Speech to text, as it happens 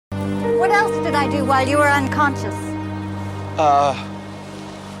What else did I do while you were unconscious?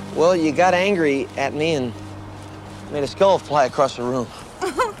 Well, you got angry at me and made a skull fly across the room.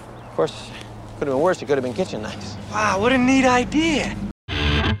 Of course, could have been worse. It could have been kitchen knives. Wow, what a neat idea.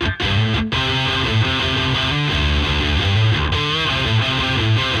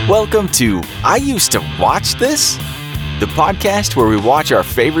 Welcome to I Used to Watch This, the podcast where we watch our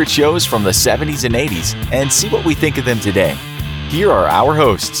favorite shows from the 70s and 80s and see what we think of them today. Here are our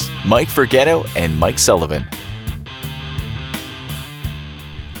hosts, Mike Forgetto and Mike Sullivan.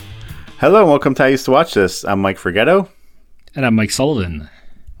 Hello, and welcome to I Used to Watch This. I'm Mike Forgetto. And I'm Mike Sullivan.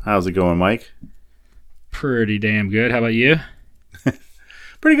 How's it going, Mike? Pretty damn good. How about you?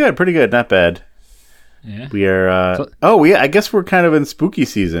 Pretty good. Not bad. Yeah. We are, I guess we're kind of in spooky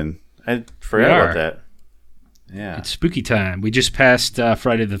season. I forgot about that. Yeah. It's spooky time. We just passed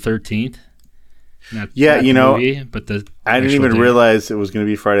Friday the 13th. Not you know, movie, but I didn't even realize it was going to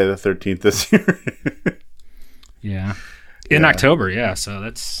be Friday the 13th this year. Yeah. In October, yeah. So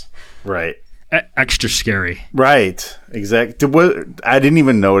that's right. Extra scary. Right. Exactly. I didn't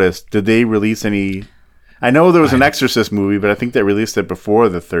even notice. Did they release any? I know there was an Exorcist movie, but I think they released it before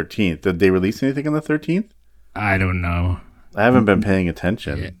the 13th. Did they release anything on the 13th? I don't know. I haven't been paying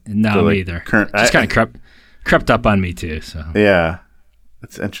attention. Yeah. No, me either. Just kind of crept up on me too. So yeah,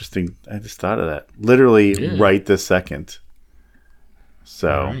 that's interesting. I just thought of that literally right this second.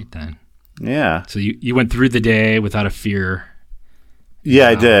 So all right then. Yeah. So you went through the day without a fear. Yeah,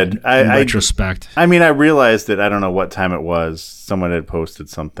 I did. In retrospect. I mean, I realized that I don't know what time it was. Someone had posted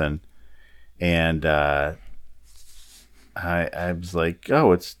something, and I was like,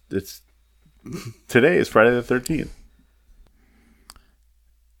 "Oh, it's today is Friday the 13th."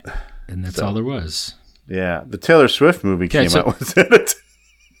 And that's all there was. Yeah, the Taylor Swift movie came out. Was in it?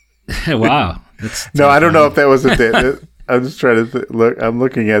 Wow. No, I don't know if that was a day. I'm just trying to look. I'm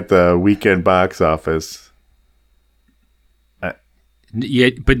looking at the weekend box office. Yeah,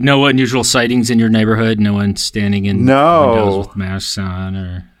 but no unusual sightings in your neighborhood. No one standing in windows with masks on,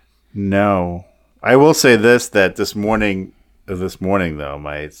 or no. I will say that this morning though,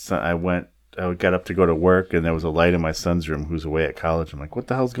 my son, I got up to go to work, and there was a light in my son's room who's away at college. I'm like, what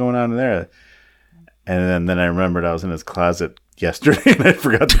the hell's going on in there? And then I remembered I was in his closet yesterday, and I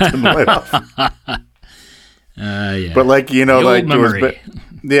forgot to turn the light off. Yeah. But like, you know, like there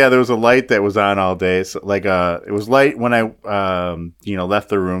was a light that was on all day. So like, it was light when I, left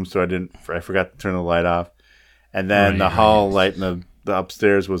the room. So I forgot to turn the light off. And then the hall light in the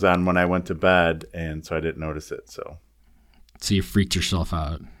upstairs was on when I went to bed. And so I didn't notice it. So you freaked yourself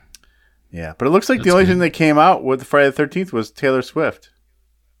out. Yeah. But it looks like the only thing that came out with Friday the 13th was Taylor Swift.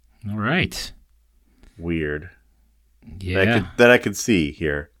 All right. Weird. Yeah. That I could see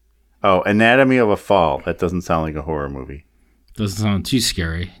here. Oh, Anatomy of a Fall. That doesn't sound like a horror movie. Doesn't sound too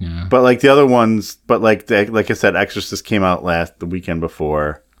scary. Yeah. But like the other ones, like I said, Exorcist came out the weekend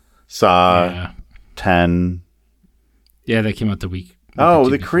before. Saw 10. Yeah, that came out the week. Oh,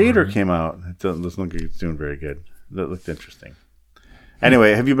 The Creator came out. It doesn't look like it's doing very good. That looked interesting.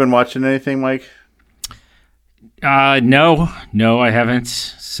 Anyway, have you been watching anything, Mike? No, I haven't.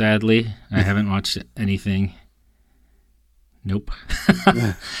 Sadly, I haven't watched anything. Nope.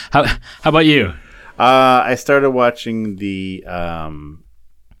 How about you? I started watching the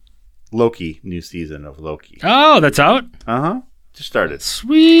Loki new season of Loki. Oh, that's out? Just started.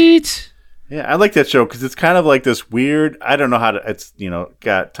 Sweet. Yeah, I like that show because it's kind of like this weird. I don't know how to. It's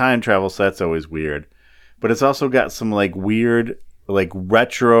got time travel, so that's always weird. But it's also got some like weird, like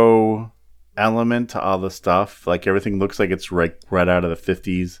retro element to all the stuff. Like everything looks like it's right out of the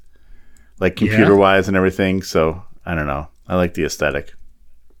 50s, like computer wise and everything. So I don't know. I like the aesthetic.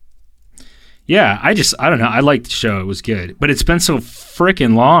 Yeah, I don't know. I liked the show. It was good. But it's been so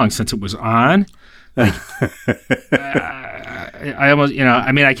freaking long since it was on. Like, I almost,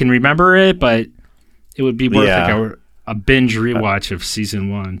 I can remember it, but it would be worth like a binge rewatch of season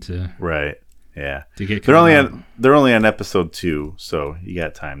 1 to right. Yeah, to get. They're only on episode 2, so you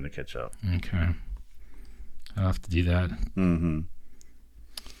got time to catch up. Okay, I'll have to do that. Mm-hmm.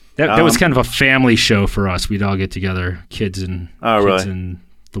 That was kind of a family show for us. We'd all get together, kids and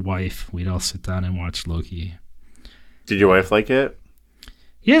the wife. We'd all sit down and watch Loki. Did your wife like it?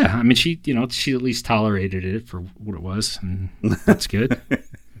 Yeah, I mean, she at least tolerated it for what it was, and that's good.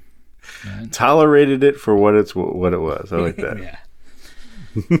 Tolerated it for what it was. I like that. Yeah.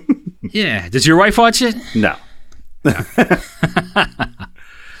 Yeah. Does your wife watch it? No.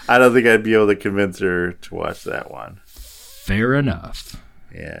 I don't think I'd be able to convince her to watch that one. Fair enough.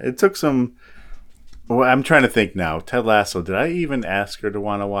 Yeah, it took some. Well, I'm trying to think now. Ted Lasso. Did I even ask her to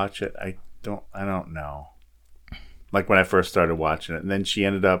want to watch it? I don't know. Like when I first started watching it, and then she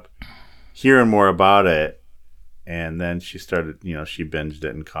ended up hearing more about it, and then she started, she binged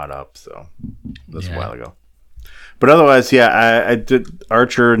it and caught up. So that's a while ago. But otherwise, I did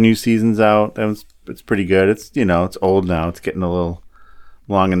Archer. New season's out. It's pretty good. It's it's old now. It's getting a little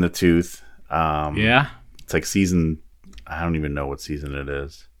long in the tooth. It's like season. I don't even know what season it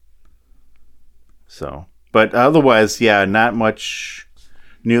is. So, but otherwise, not much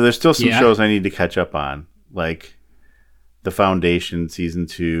new. There's still some shows I need to catch up on, like The Foundation season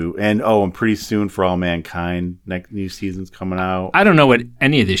 2, and pretty soon For All Mankind. Next new season's coming out. I don't know what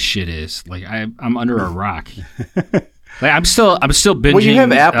any of this shit is. Like I'm under a rock. Like I'm still binging. Well, you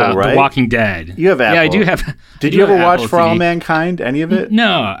have Apple, right? The Walking Dead. You have Apple. Yeah, I do have. Did you ever watch For All Mankind? Any of it?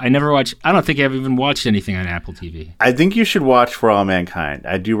 No, I never watched. I don't think I've even watched anything on Apple TV. I think you should watch For All Mankind.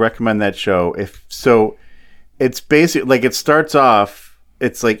 I do recommend that show. It's basically like it starts off.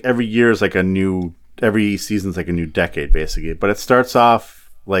 It's like every year is like every season's like a new decade, basically. But it starts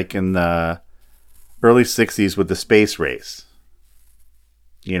off like in the early 60s with the space race.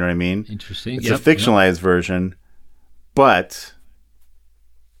 You know what I mean? Interesting. It's a fictionalized version. But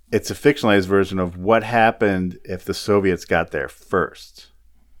it's a fictionalized version of what happened if the Soviets got there first.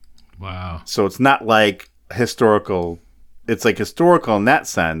 Wow. So it's not like historical. It's like historical in that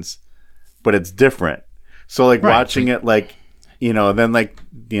sense, but it's different. So like watching it like, then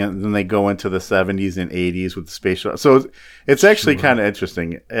they go into the 70s and 80s with the space shuttle. So it's actually kind of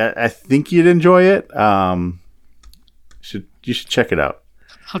interesting. I think you'd enjoy it. You should check it out.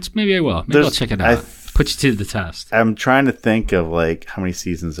 Maybe I will. Maybe I'll check it out. Put you to the test. I'm trying to think of like how many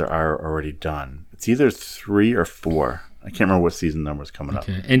seasons there are already done. It's either 3 or 4. I can't remember what season number is coming up.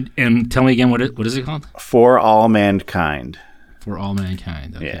 And tell me again, what is it called? For All Mankind. For All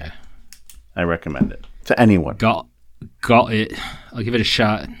Mankind. Okay. Yeah. I recommend it to anyone. I'll give it a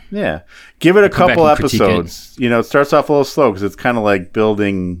shot. Yeah. Give it a couple episodes. It starts off a little slow because it's kind of like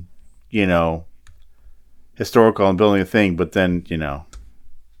building, historical and building a thing, but then,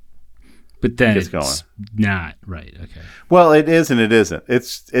 But then it's going. Not right. Okay. Well, it is and it isn't.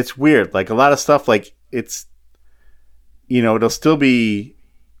 It's weird. Like a lot of stuff, like it's, it'll still be,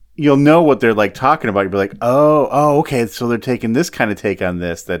 you'll know what they're like talking about. You'll be like, oh, okay. So they're taking this kind of take on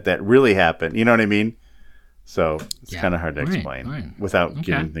this that really happened. You know what I mean? So it's kind of hard to explain without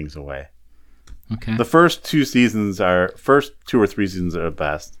giving things away. Okay. The first 2 or 3 seasons are the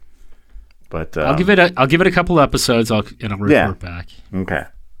best. But I'll give it a couple episodes. I'll report back. Okay.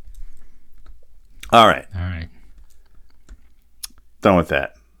 All right. Done with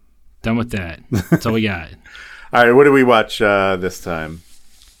that. That's all we got. All right. What did we watch this time?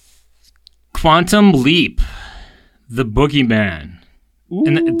 Quantum Leap, The Boogieman. Ooh.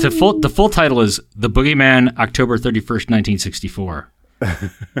 And the full title is The Boogieman, October 31st, 1964.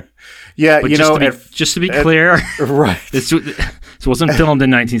 Yeah, but just to be clear, right? This wasn't filmed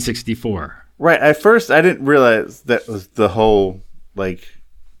in 1964. Right. At first, I didn't realize that was the whole like.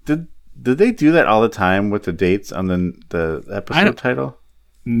 Did they do that all the time with the dates on the episode title?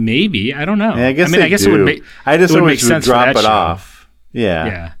 Maybe, I don't know. Yeah, I guess it would make. I just always would drop it show. off.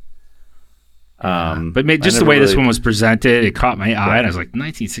 Yeah. Yeah. But just the way this one was presented, it caught my eye, and I was like,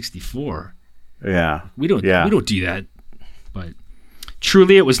 1964. Yeah. We don't do that. But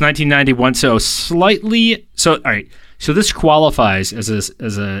truly, it was 1991. So slightly. So all right. So this qualifies as a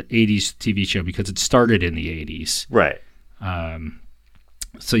 80s TV show because it started in the 80s. Right.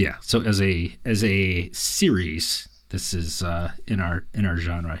 So as a series, this is in our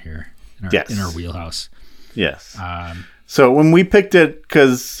genre here, in our wheelhouse. Yes. So when we picked it,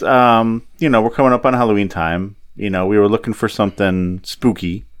 because we're coming up on Halloween time, we were looking for something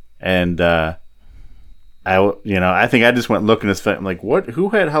spooky, and I think I just went looking at I'm like, what? Who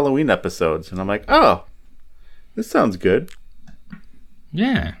had Halloween episodes? And I'm like, oh, this sounds good.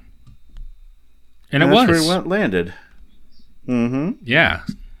 Yeah. And that's where it landed. Mm-hmm. Yeah.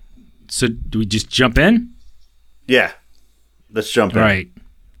 So do we just jump in? Yeah. Let's jump in.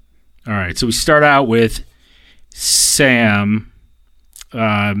 All right. So we start out with Sam.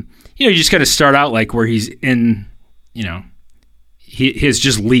 You just got to start out like where he's in, he has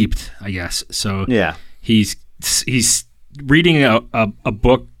just leaped, I guess. So yeah, he's reading a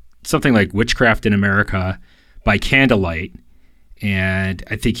book, something like Witchcraft in America by Candlelight. And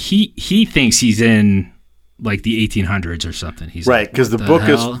I think he thinks he's in like the 1800s or something. He's right, like, because the book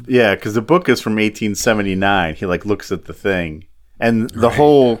is from 1879. He like looks at the thing, and the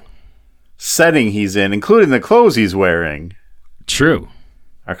whole setting he's in, including the clothes he's wearing,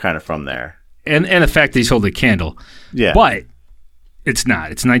 are kind of from there. And the fact that he's holding a candle, but it's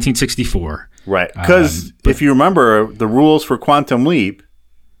not. It's 1964, right? Because if you remember the rules for Quantum Leap,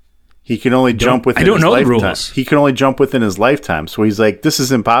 he can only jump within. I don't know the rules. He can only jump within his lifetime. So he's like, this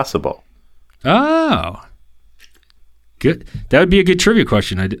is impossible. Oh, good. That would be a good trivia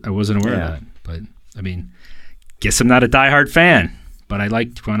question. I wasn't aware of that, but I mean, guess I'm not a diehard fan, but I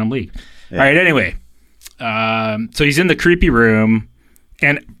liked Quantum League. Yeah. All right. Anyway, so he's in the creepy room,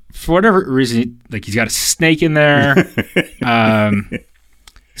 and for whatever reason, he's got a snake in there.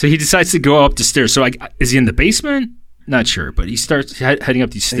 So he decides to go up the stairs. So is he in the basement? Not sure, but he starts heading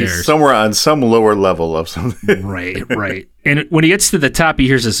up these stairs. He's somewhere on some lower level of something. Right. And when he gets to the top, he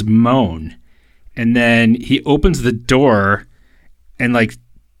hears this moan. And then he opens the door, and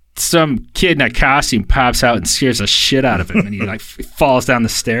some kid in a costume pops out and scares the shit out of him. And he falls down the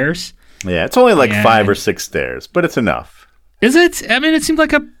stairs. Yeah, it's only 5 or 6 stairs, but it's enough. Is it? I mean, it seemed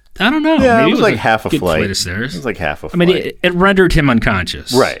like I don't know. Yeah, maybe it was half a flight of stairs. It was like half a flight. I mean, it rendered him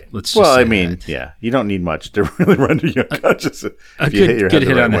unconscious. Right. Let's just say that. Yeah, you don't need much to really render you unconscious. A good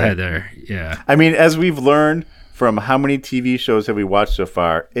hit on the head there. Yeah. I mean, as we've learned from how many TV shows have we watched so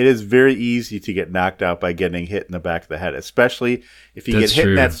far, it is very easy to get knocked out by getting hit in the back of the head, especially if you get hit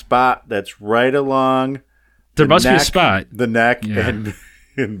in that spot that's right along. There must be a spot. The neck and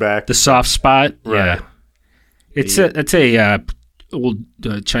back. The soft spot. Right. Yeah. It's a old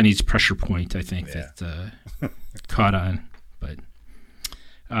Chinese pressure point, I think, that caught on. But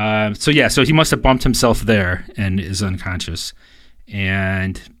so he must have bumped himself there and is unconscious.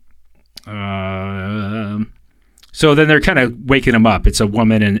 And so then they're kind of waking him up. It's a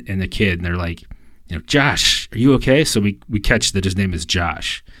woman and a kid, and they're like, Josh, are you okay? So we catch that his name is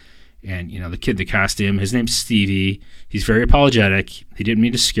Josh. And, the kid in the costume, his name's Stevie. He's very apologetic. He didn't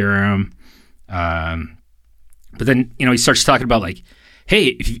mean to scare him. But then, he starts talking about hey,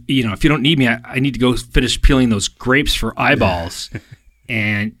 if you don't need me, I need to go finish peeling those grapes for eyeballs.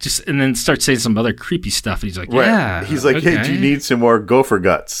 and then starts saying some other creepy stuff. And he's like, yeah. He's like, okay. Hey, do you need some more gopher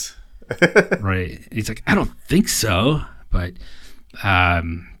guts? Right. He's like, I don't think so. But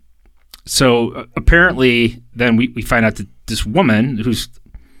so apparently then we find out that this woman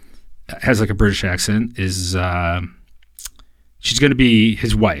has a British accent is she's going to be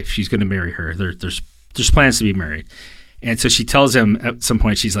his wife. She's going to marry her. There's plans to be married. And so she tells him at some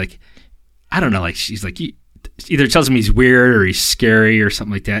point, she's like, I don't know, she's like, either tells him he's weird or he's scary or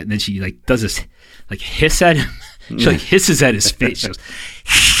something like that. And then she does this hiss at him. She hisses at his face. She goes,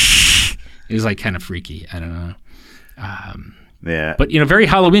 it was kind of freaky. I don't know. Yeah. But, very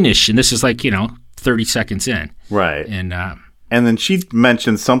Halloween-ish. And this is 30 seconds in. Right. And then she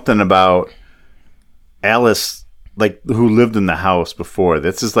mentioned something about Alice, who lived in the house before.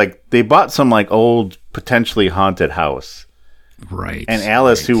 This is they bought some old, potentially haunted house. Right. And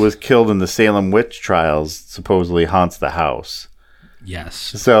Alice, who was killed in the Salem witch trials, supposedly haunts the house. Yes.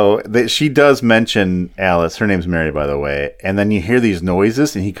 So she does mention Alice. Her name's Mary, by the way. And then you hear these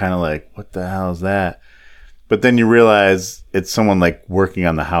noises, and he kind of what the hell is that? But then you realize it's someone working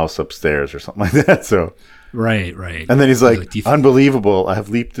on the house upstairs or something like that. So right. And then he's unbelievable! I have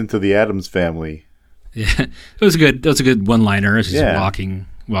leaped into the Addams family. Yeah, it was a good one-liner as he's walking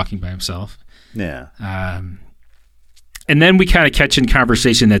by himself. Yeah. And then we kind of catch in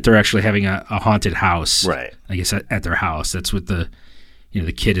conversation that they're actually having a haunted house. Right. I guess at their house. That's what the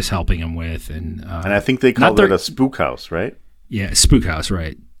kid is helping him with, and I think they called it a spook house, right? Yeah, spook house,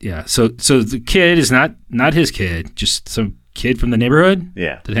 right? Yeah. So the kid is not his kid, just some kid from the neighborhood.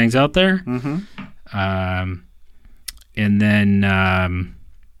 Yeah. That hangs out there. Mm-hmm. And then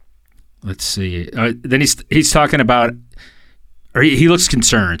let's see. Then he's talking about, or he looks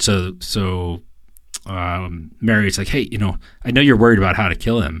concerned. So Mary's like, hey, I know you're worried about how to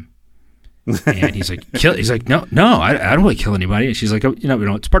kill him. And he's like, He's like, no, I don't really kill anybody. And she's like, oh,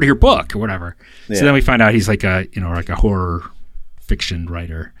 it's part of your book or whatever. Yeah. So then we find out he's like a horror fiction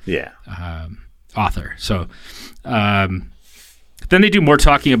writer. Yeah. Author. So then they do more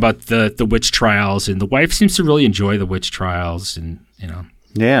talking about the witch trials, and the wife seems to really enjoy the witch trials, and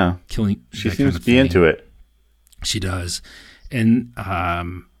yeah, killing. She seems to be into it. She does, and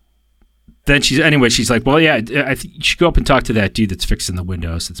then she's like, well, yeah, I think you should go up and talk to that dude that's fixing the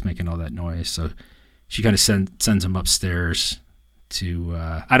windows, that's making all that noise. So she kind of sends him upstairs to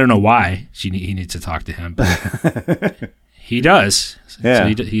I don't know why he needs to talk to him, but he does. Yeah. So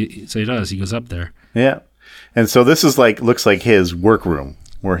he does. He goes up there. Yeah. And so this is looks like his workroom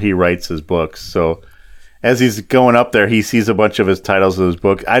where he writes his books. So as he's going up there, he sees a bunch of his titles of his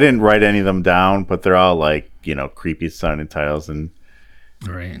book. I didn't write any of them down, but they're all creepy sounding titles. And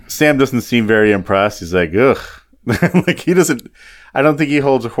right. Sam doesn't seem very impressed. He's like, ugh. He doesn't, I don't think he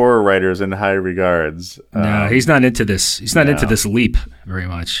holds horror writers in high regards. No, he's not into this. He's not into this leap very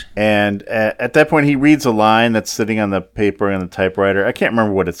much. And at that point, he reads a line that's sitting on the paper on the typewriter. I can't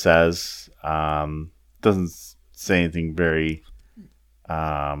remember what it says. Doesn't say anything very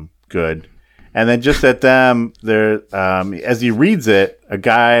good. And then just at them, there, as he reads it, a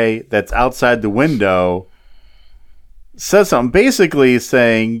guy that's outside the window says something, basically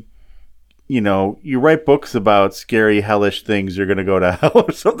saying, you write books about scary, hellish things, you're going to go to hell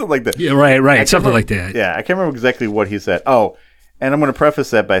or something like that. Yeah, right. Something like that. Yeah, I can't remember exactly what he said. Oh, and I'm going to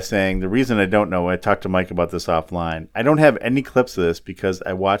preface that by saying the reason I don't know, I talked to Mike about this offline, I don't have any clips of this because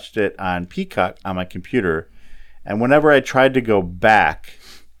I watched it on Peacock on my computer, and whenever I tried to go back,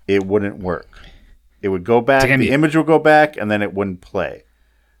 it wouldn't work. It would go back, the image would go back, and then it wouldn't play.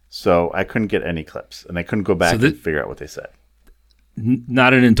 So I couldn't get any clips, and I couldn't go back and figure out what they said.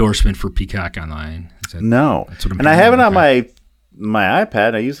 Not an endorsement for Peacock Online. No. And I have it on my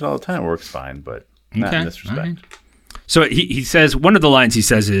iPad. I use it all the time. It works fine, but not in this respect. Right. So he says, one of the lines he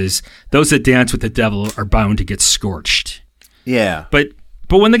says is, those that dance with the devil are bound to get scorched. Yeah. But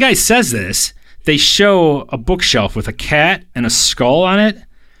when the guy says this, they show a bookshelf with a cat and a skull on it.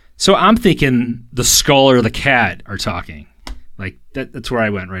 So I'm thinking the skull or the cat are talking. Like that's where I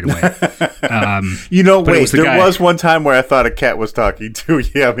went right away. There was one time where I thought a cat was talking too.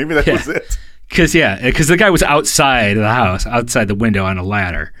 Yeah, maybe that was it. Because the guy was outside of the house, outside the window on a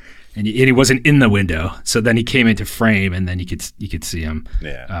ladder, and he wasn't in the window. So then he came into frame, and then you could see him.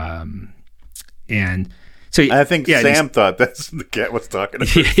 Yeah. And so I think Sam thought that's the cat was talking to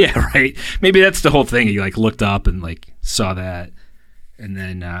him. Yeah, right. Maybe that's the whole thing. He looked up and saw that, and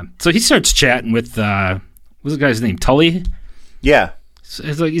then so he starts chatting with what's the guy's name? Tully. Yeah.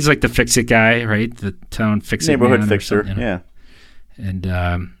 So he's like the fix-it guy, right? The town fix-it neighborhood fixer, yeah.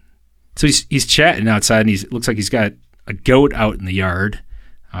 And so he's chatting outside, and he looks like he's got a goat out in the yard.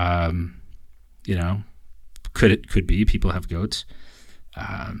 Could be people have goats.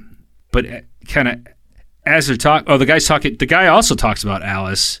 But kind of as they're talking, the guy's talking. The guy also talks about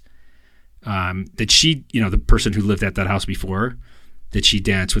Alice, that she, the person who lived at that house before, that she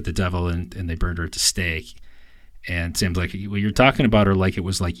danced with the devil and they burned her at the stake. And Sam's like, well, you're talking about her like it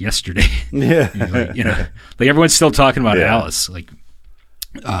was like yesterday. Yeah. Like everyone's still talking about Alice.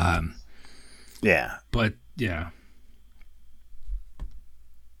 Yeah. But yeah.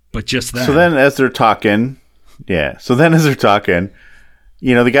 But just that. So then as they're talking, the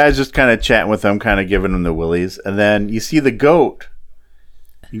guy's just kind of chatting with them, kind of giving them the willies. And then you see the goat.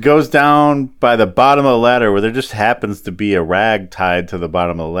 He goes down by the bottom of the ladder where there just happens to be a rag tied to the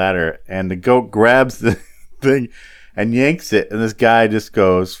bottom of the ladder. And the goat grabs the thing and yanks it, and this guy just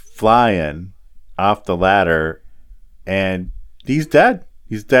goes flying off the ladder, and he's dead.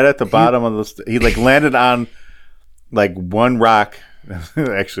 He's dead at the bottom of the he landed on one rock.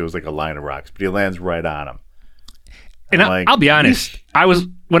 Actually, it was like a line of rocks, but he lands right on him. And I'll be honest,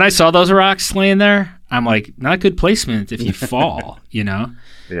 when I saw those rocks laying there, I'm like, not good placement if you fall,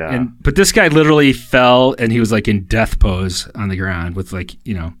 Yeah. But this guy literally fell, and he was in death pose on the ground with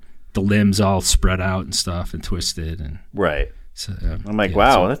the limbs all spread out and stuff and twisted. And right. So, I'm like,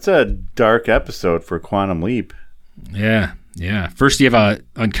 wow, that's a dark episode for Quantum Leap. Yeah. Yeah. First you have a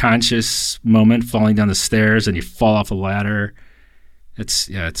unconscious moment falling down the stairs, and you fall off a ladder. It's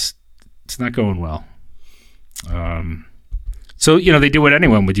not going well. So, they do what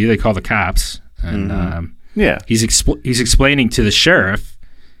anyone would do. They call the cops, and, he's explaining to the sheriff,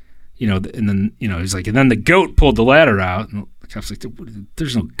 and then, he's like, and then the goat pulled the ladder out, and the cop's like,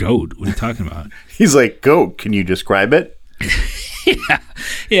 there's no goat. What are you talking about? He's like, goat, can you describe it?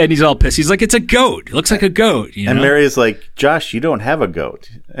 Yeah, and he's all pissed. He's like, it's a goat. It looks like a goat. And Mary's like, Josh, you don't have a goat.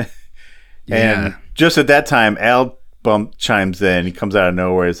 And just at that time, Al Bump chimes in. He comes out of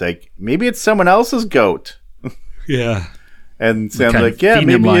nowhere. He's like, maybe it's someone else's goat. Yeah. And Sam's like, yeah,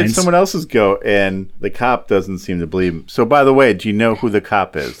 maybe it's someone else's goat. And the cop doesn't seem to believe him. So, by the way, do you know who the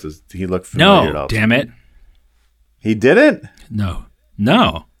cop is? Does he look familiar at all? No, damn it. He didn't? No.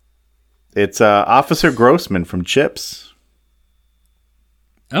 It's Officer Grossman from Chips.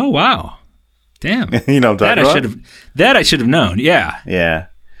 Oh, wow. Damn. You know what I'm talking about? That I should have known. Yeah. Yeah.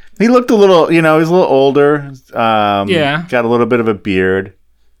 He looked a little, he's a little older. Got a little bit of a beard.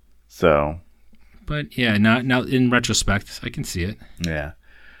 So. But yeah, now in retrospect, I can see it. Yeah.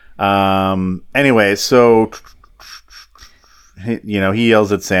 Anyway, so, he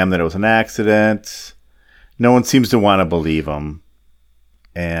yells at Sam that it was an accident. No one seems to want to believe him.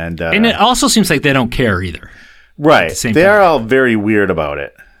 And it also seems like they don't care either. Right. They are all very weird about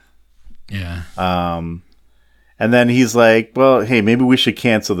it. Yeah. And then he's like, well, hey, maybe we should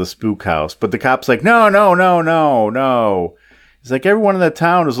cancel the spook house. But the cop's like, no. He's like, everyone in the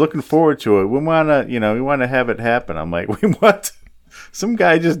town is looking forward to it. We want to have it happen. I'm like, wait, what? Some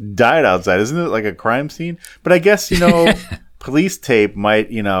guy just died outside. Isn't it like a crime scene? But I guess, police tape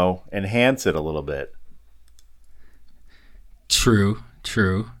might, enhance it a little bit. True.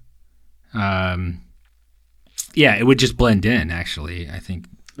 Yeah, it would just blend in. Actually, I think.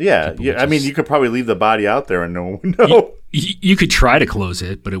 Yeah. I mean, you could probably leave the body out there and no one would know. You could try to close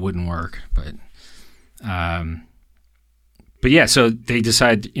it, but it wouldn't work. But yeah, so they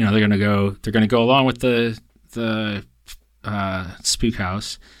decide, they're gonna go along with the spook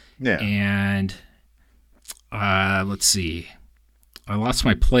house. Yeah. And let's see, I lost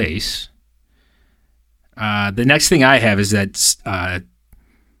my place. The next thing I have is that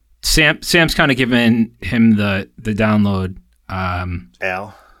Sam's kind of given him the download.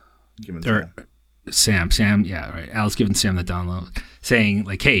 Al, Sam, yeah, right. Al's giving Sam the download, saying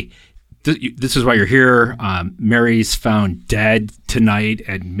like, "Hey, this is why you're here. Mary's found dead tonight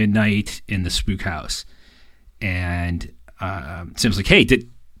at midnight in the spook house." And Sam's like, "Hey,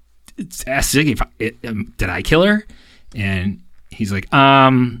 ask Ziggy did I kill her?" And he's like,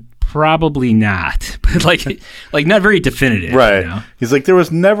 "Probably not," but like not very definitive, right? He's like, there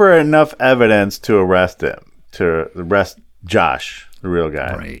was never enough evidence to arrest Josh, the real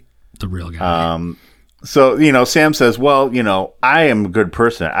guy, right? The real guy. So, Sam says, well, I am a good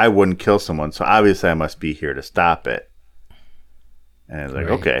person. I wouldn't kill someone. So obviously I must be here to stop it. And he's like,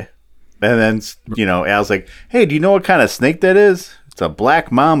 okay. And then, Al's like, hey, do you know what kind of snake that is? It's a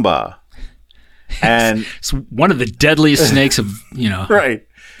black mamba. And it's one of the deadliest snakes of, right.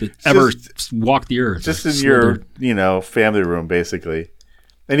 that ever walked the earth. Just in your, family room, basically.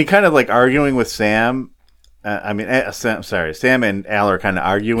 And he kind of like arguing with Sam. Sam and Al are kind of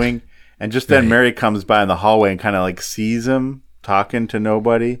arguing. And just then Mary comes by in the hallway and kind of like sees him talking to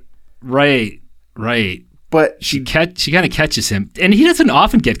nobody. Right. But she kind of catches him. And he doesn't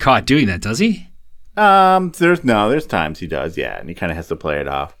often get caught doing that, does he? There's times he does, yeah. And he kind of has to play it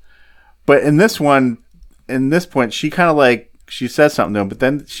off. But in this point, she kind of like, she says something to him, but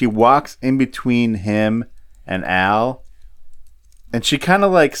then she walks in between him and Al. And she kind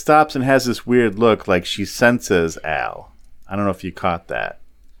of like stops and has this weird look like she senses Al. I don't know if you caught that.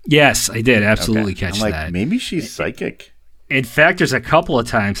 Yes, I did absolutely catch that. Maybe she's psychic. In fact, there's a couple of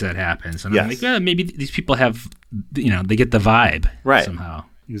times that happens. And I'm like, well, maybe these people have, they get the vibe somehow.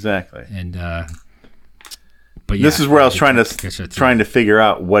 Exactly. And, but yeah. This is where I was trying to figure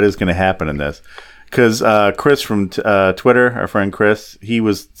out what is going to happen in this. Because Chris from Twitter, our friend Chris, he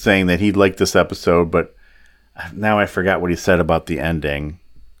was saying that he liked this episode, but now I forgot what he said about the ending.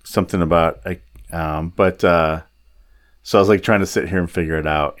 Something about, so I was like trying to sit here and figure it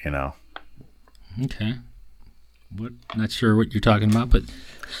out, Okay. Not sure what you're talking about, but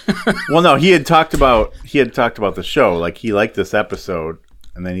well, no, he had talked about the show. Like he liked this episode,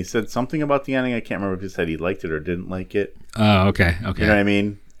 and then he said something about the ending. I can't remember if he said he liked it or didn't like it. Oh, okay. You know what I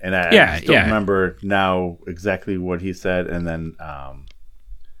mean? And I don't remember now exactly what he said. And then I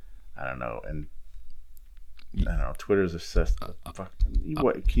don't know. And I don't know. Twitter's obsessed.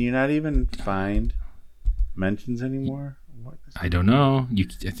 What? Can you not even find mentions anymore? What I don't know.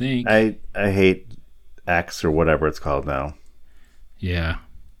 I think I hate X or whatever it's called now. Yeah.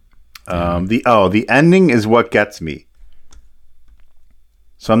 The ending is what gets me.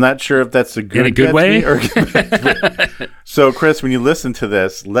 So I'm not sure if that's a good way. So Chris, when you listen to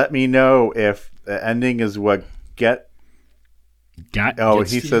this, let me know if the ending is what he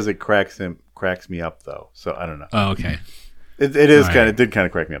says it cracks me up though. So I don't know. Oh, okay. It did kind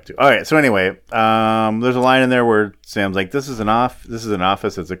of crack me up too. All right. So anyway, there's a line in there where Sam's like, "This is an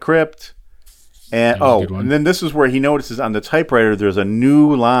office. It's a crypt." And and then this is where he notices on the typewriter there's a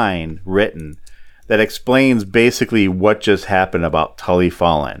new line written that explains basically what just happened about Tully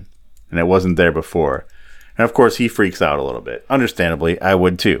falling, and it wasn't there before. And of course, he freaks out a little bit. Understandably, I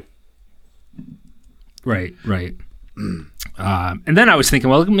would too. Right. And then I was thinking,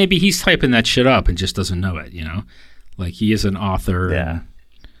 well, maybe he's typing that shit up and just doesn't know it, Like he is an author and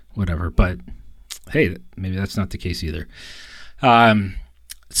whatever. But hey, maybe that's not the case either.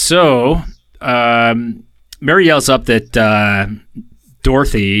 So Mary yells up that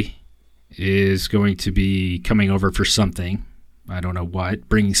Dorothy is going to be coming over for something. I don't know what.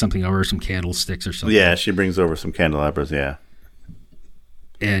 Bringing something over, some candlesticks or something. Yeah, she brings over some candelabras, yeah.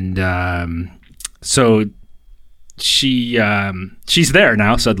 And so she's there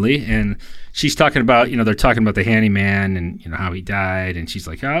now suddenly, and she's talking about, they're talking about the handyman and, how he died. And she's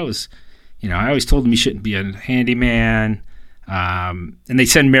like, I always told him he shouldn't be a handyman. And they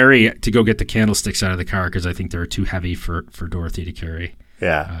send Mary to go get the candlesticks out of the car because I think they're too heavy for Dorothy to carry.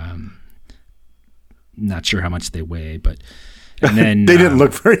 Yeah. Not sure how much they weigh, but and then they didn't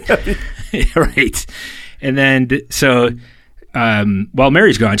look very heavy. Right. And then so while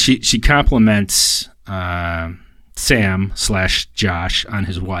Mary's gone, she compliments Sam / Josh on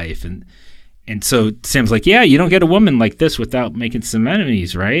his wife, And so Sam's like, yeah, you don't get a woman like this without making some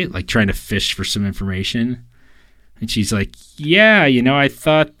enemies, right? Like trying to fish for some information. And she's like, yeah, I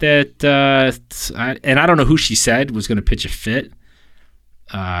thought that, and I don't know who she said was going to pitch a fit.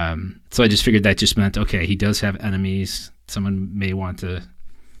 So I just figured that just meant, okay, he does have enemies. Someone may want to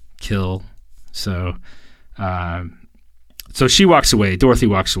kill. So she walks away. Dorothy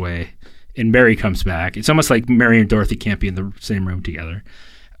walks away. And Mary comes back. It's almost like Mary and Dorothy can't be in the same room together.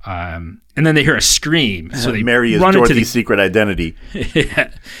 And then they hear a scream. So they Mary is run Dorothy's secret identity.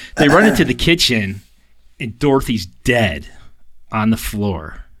 Yeah. They run into the kitchen, and Dorothy's dead on the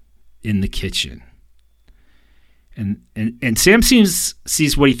floor in the kitchen. And Sam sees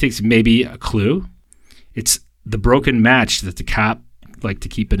what he thinks may be a clue. It's the broken match that the cop liked to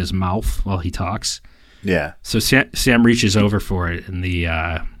keep in his mouth while he talks. Yeah. So Sam reaches over for it, and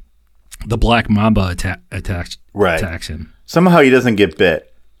the black mamba attacks him. Somehow he doesn't get bit.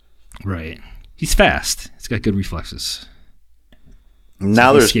 Right. He's fast. He's got good reflexes.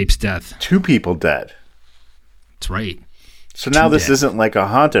 Now he there's escapes death. 2 people dead. That's right. So now this dead. isn't like a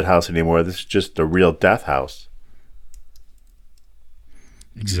haunted house anymore. This is just a real death house.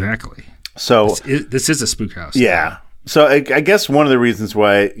 Exactly. So this is a spook house. Yeah. So I guess one of the reasons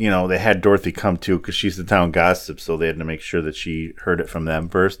why, they had Dorothy come too, because she's the town gossip, so they had to make sure that she heard it from them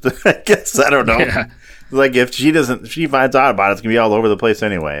first. I guess, I don't know. Yeah. Like if she finds out about it, it's going to be all over the place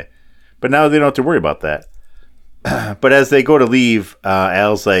anyway. But now they don't have to worry about that. But as they go to leave,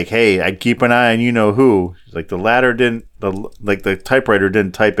 Al's like, hey, I keep an eye on you-know-who. She's like, the typewriter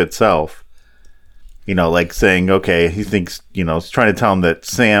didn't type itself. Like saying, okay, he thinks, he's trying to tell him that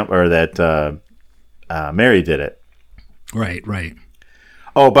Sam or that Mary did it. Right.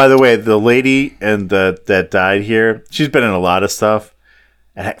 Oh, by the way, the lady that died here, she's been in a lot of stuff.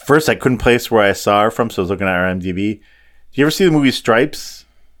 And at first, I couldn't place where I saw her from, so I was looking at her IMDb. Do you ever see the movie Stripes?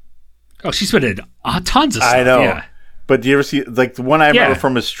 Oh, she's been in tons of stuff. I know. Yeah. But do you ever see, the one I remember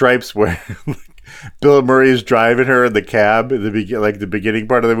from is Stripes, where Bill Murray is driving her in the cab at the beginning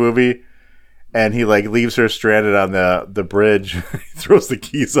part of the movie, and he leaves her stranded on the bridge. He throws the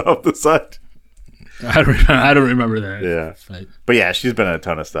keys off the side. I don't remember that. Yeah. But yeah, she's been in a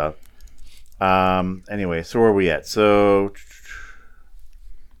ton of stuff. Anyway, so where are we at? So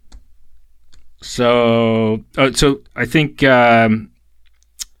I think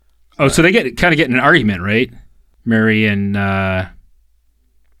so they get in an argument, right? Mary and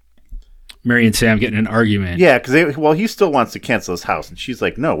Sam get in an argument. Yeah, because he still wants to cancel his house, and she's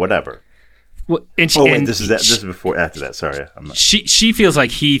like, no, whatever. Well, this is after that. Sorry, she feels like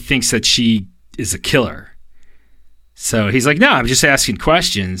he thinks that she is a killer. So he's like, no, I'm just asking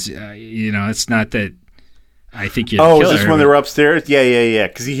questions. It's not that I think you're a killer. Is this when they were upstairs? Yeah.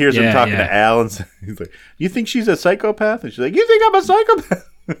 Because he hears him talking to Al, and he's like, you think she's a psychopath? And she's like, you think I'm a psychopath?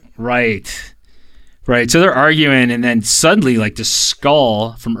 Right. So they're arguing, and then suddenly, the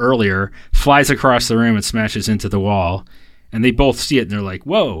skull from earlier flies across the room and smashes into the wall. And they both see it, and they're like,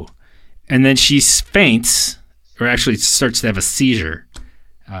 whoa. And then she faints, or actually starts to have a seizure.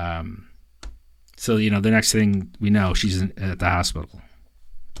 So, the next thing we know, she's at the hospital.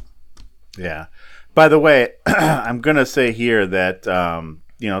 Yeah. By the way, I'm going to say here that,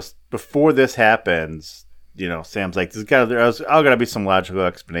 before this happens, Sam's like, there's got to be some logical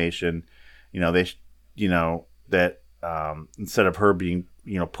explanation. That instead of her being,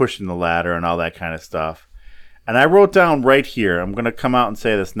 pushing the ladder and all that kind of stuff. And I wrote down right here, I'm going to come out and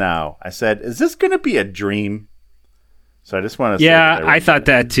say this now. I said, is this going to be a dream? So I just want to say that. I thought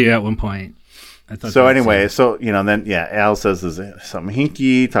that too at one point. So anyway, then Al says there's something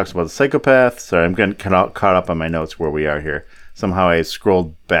hinky, talks about the psychopath. Sorry, I'm getting caught up on my notes where we are here. Somehow I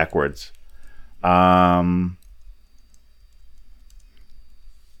scrolled backwards. Oh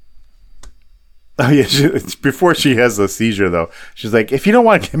yeah, it's before she has the seizure though. She's like, if you don't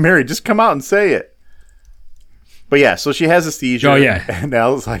want to get married, just come out and say it. But yeah, so she has a seizure. Oh yeah, and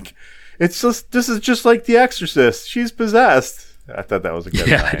Al's like, this is just like The Exorcist. She's possessed. I thought that was a good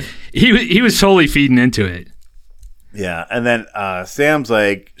line. He was totally feeding into it. Yeah, and then Sam's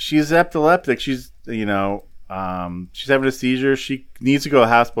like, she's epileptic. She's she's having a seizure. She needs to go to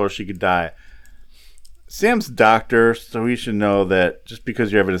the hospital or she could die. Sam's a doctor, so he should know that just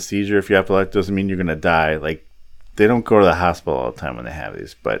because you're having a seizure, if you're epileptic, doesn't mean you're going to die. They don't go to the hospital all the time when they have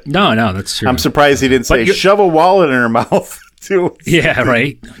these. But no, that's true. I'm surprised he didn't say shove a wallet in her mouth too. Yeah,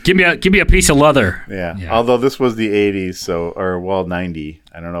 right. Give me a piece of leather. Yeah. Although this was the 80s, 90.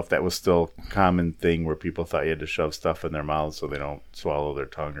 I don't know if that was still a common thing where people thought you had to shove stuff in their mouths so they don't swallow their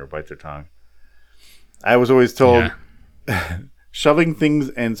tongue or bite their tongue. I was always told shoving things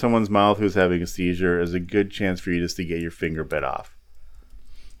in someone's mouth who's having a seizure is a good chance for you just to get your finger bit off.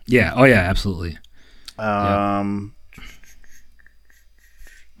 Yeah. Oh, yeah, absolutely. And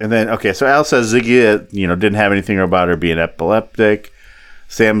then, okay, so Al says Ziggy, didn't have anything about her being epileptic.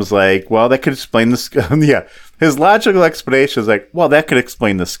 Sam's like, well, that could explain the skull. Yeah. His logical explanation is like, well, that could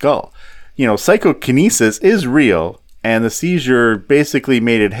explain the skull. Psychokinesis is real, and the seizure basically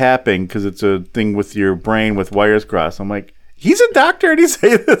made it happen because it's a thing with your brain with wires crossed. I'm like, he's a doctor and he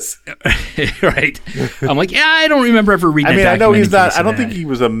say this? Right. I'm like, yeah, I don't remember ever reading that. I know he's not. I don't think he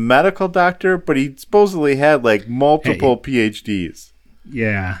was a medical doctor, but he supposedly had like multiple PhDs.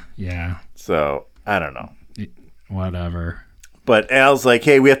 Yeah. Yeah. So, I don't know. Whatever. But Al's like,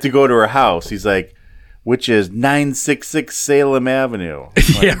 hey, we have to go to her house. He's like, which is 966 Salem Avenue.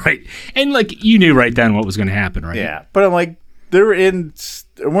 Like, yeah, right. And like, you knew right then what was going to happen, right? Yeah. But I'm like,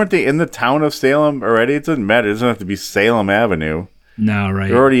 weren't they in the town of Salem already? It doesn't matter. It doesn't have to be Salem Avenue. No, right.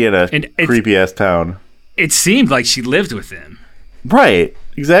 They're already in a creepy-ass town. It seemed like she lived with him. Right.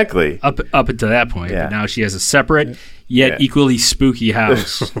 Exactly. Up until that point. Yeah. But now she has a separate, yet equally spooky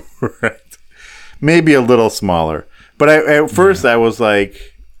house. Right. Maybe a little smaller. But at first I was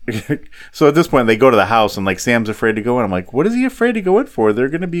like, so at this point they go to the house and like Sam's afraid to go in. I'm like, what is he afraid to go in for? They're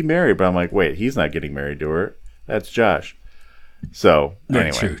going to be married. But I'm like, wait, he's not getting married to her. That's Josh. So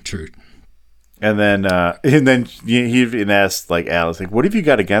anyway. True. And then he even asked like Alice, like, what have you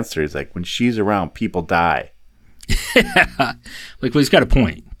got against her? He's like, when she's around, people die. Like, well, he's got a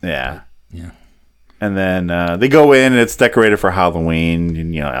point. Yeah. But, yeah. And then they go in and it's decorated for Halloween.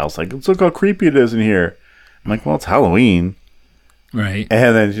 And Alice like, let's look how creepy it is in here. I'm like, well, it's Halloween. Right.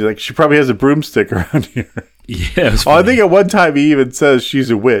 And then she's like, she probably has a broomstick around here. Yeah. I think at one time he even says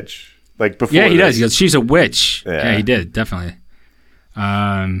she's a witch. Like before. Yeah, he does. He goes, she's a witch. Yeah, he did, definitely.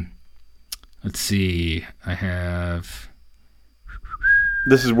 Let's see. I have.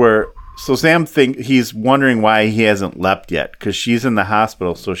 This is where. So Sam he's wondering why he hasn't leapt yet because she's in the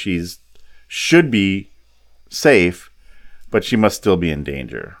hospital, so should be safe, but she must still be in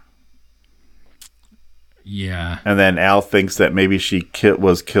danger. Yeah. And then Al thinks that maybe she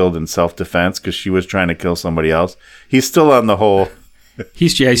was killed in self-defense because she was trying to kill somebody else. He's still on the whole.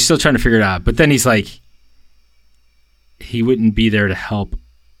 He's still trying to figure it out. But then he's like, he wouldn't be there to help.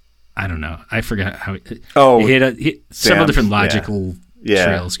 I don't know. I forgot how. He had several different logical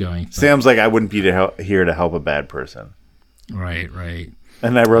trails going. But. Sam's like, I wouldn't be here to help a bad person. Right.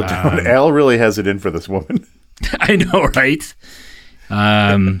 And I wrote down, Al really has it in for this woman. I know, right?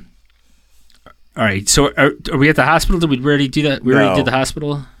 All right. So are we at the hospital? Did we already do that? We already did the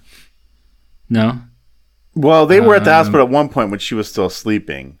hospital? No? Well, they were at the hospital at one point when she was still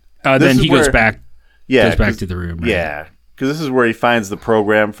sleeping. Then he goes back. Yeah, goes back to the room. Right? Yeah, because this is where he finds the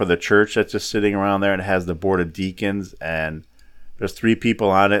program for the church that's just sitting around there, and it has the board of deacons, and there's 3 people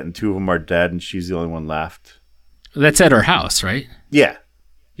on it, and 2 of them are dead, and she's the only one left. That's at her house, right? Yeah.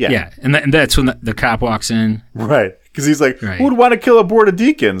 And that's when the cop walks in. Right, because he's like, who would want to kill a board of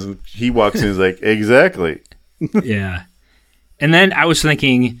deacons? And he walks in and he's like, exactly. Yeah. And then I was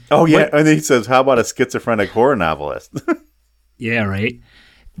thinking... Oh, yeah, and then he says, how about a schizophrenic horror novelist? Yeah, right.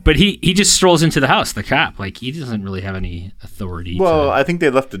 But he just strolls into the house, the cop. Like, he doesn't really have any authority. Well, I think they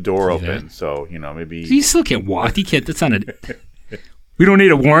left the door open, so, maybe... He still can't walk. He can't... That's not a... We don't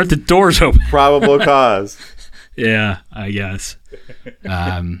need a warrant. The door's open. Probable cause. Yeah, I guess.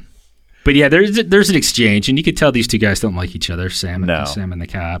 But yeah, there's an exchange, and you could tell these 2 guys don't like each other, Sam and the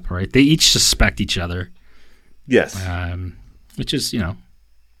cop, right? They each suspect each other. Yes. Which is,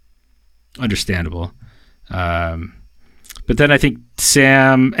 understandable. But then I think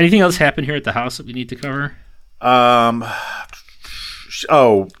Sam... Anything else happen here at the house that we need to cover?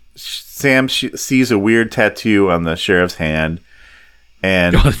 Sam sees a weird tattoo on the sheriff's hand,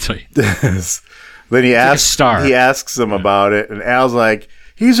 and that's right. Then he asks him about it, and Al's like,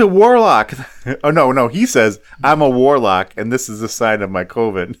 he's a warlock. Oh, no, he says, I'm a warlock, and this is a sign of my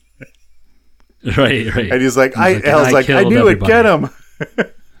COVID. Right. And he's like, Al's like, I knew it, get him.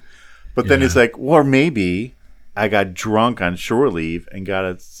 But then he's like, well, maybe I got drunk on shore leave and got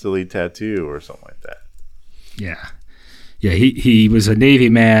a silly tattoo or something like that. Yeah. Yeah, he was a Navy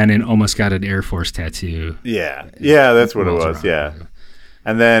man and almost got an Air Force tattoo. Yeah, that's what it was, yeah.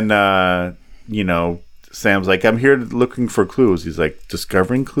 And then, Sam's like, I'm here looking for clues. He's like,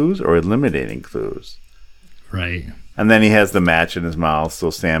 discovering clues or eliminating clues? Right. And then he has the match in his mouth, so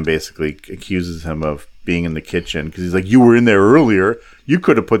Sam basically accuses him of being in the kitchen because he's like, you were in there earlier. You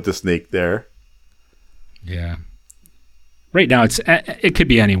could have put the snake there. Yeah. Right now, it could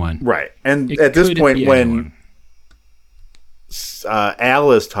be anyone. Right. And at this point, when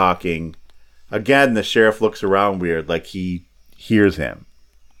Al is talking, again, the sheriff looks around weird, like he hears him.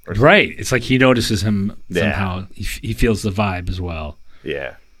 Right. It's like he notices him somehow. He feels the vibe as well.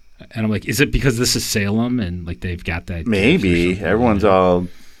 Yeah. And I'm like, is it because this is Salem and like they've got that? Maybe everyone's all.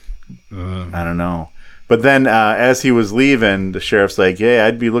 I don't know. But then, as he was leaving, the sheriff's like, "Yeah,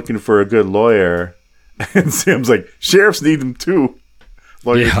 I'd be looking for a good lawyer," and Sam's like, "Sheriffs need them too,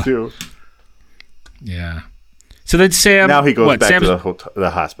 lawyers too." Yeah. So then Sam. Now he goes back to the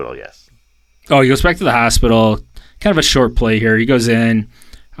hospital. Yes. Oh, he goes back to the hospital. Kind of a short play here. He goes in,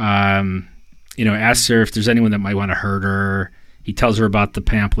 asks her if there's anyone that might want to hurt her. He tells her about the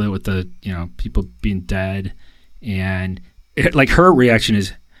pamphlet with the, people being dead. And her reaction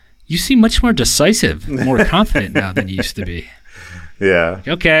is, you seem much more decisive, more confident now than you used to be. Yeah.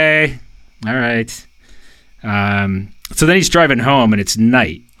 Okay. All right. So then he's driving home and it's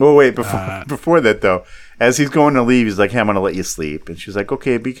night. Oh, wait. Before that, though, as he's going to leave, he's like, "Hey, I'm going to let you sleep." And she's like,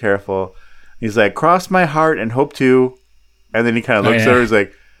 "Okay, be careful." He's like, "Cross my heart and hope to." And then he kind of looks at her. He's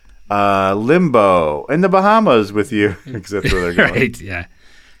like, "Limbo in the Bahamas with you." Because that's where they're going. Right,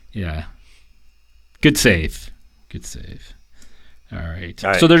 yeah. Good save. All right.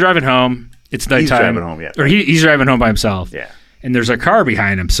 So they're driving home. It's nighttime. He's driving home, yeah. Or he's driving home by himself. Yeah. And there's a car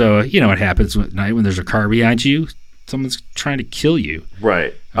behind him. So you know what happens at night when there's a car behind you? Someone's trying to kill you.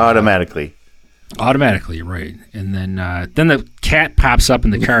 Right. Automatically, right. And then the cat pops up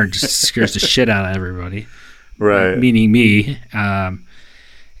in the car and just scares the shit out of everybody. Right. Meaning me. And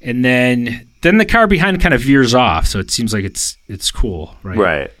then the car behind kind of veers off, so it seems like it's cool, right?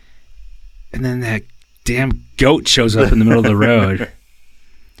 Right. And then that damn goat shows up in the middle of the road.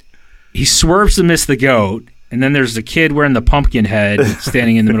 He swerves to miss the goat, and then there's the kid wearing the pumpkin head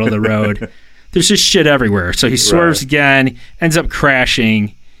standing in the middle of the road. There's just shit everywhere. So he swerves again, ends up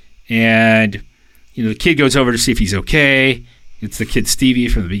crashing, and the kid goes over to see if he's okay. It's the kid Stevie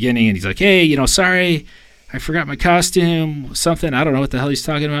from the beginning, and he's like, "Hey, sorry, I forgot my costume, something. I don't know what the hell he's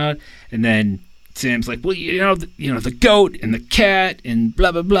talking about." And then Sam's like, "Well, the goat and the cat and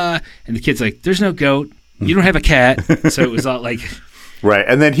blah, blah, blah." And the kid's like, "There's no goat. You don't have a cat." So it was all like... Right.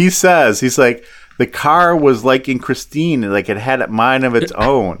 And then he's like, "The car was like in Christine, like it had a mind of its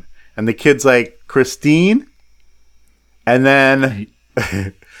own." And the kid's like, "Christine?" And then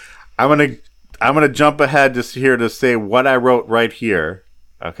I'm gonna jump ahead just here to say what I wrote right here.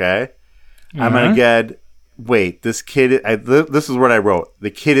 Okay? Uh-huh. I'm gonna get... Wait, this kid... this is what I wrote.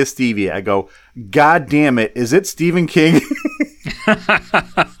 The kid is Stevie. I go, "God damn it, is it Stephen King?"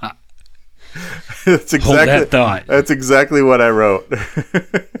 Hold that thought. That's exactly what I wrote.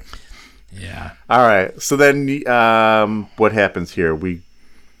 Yeah. All right. So then what happens here?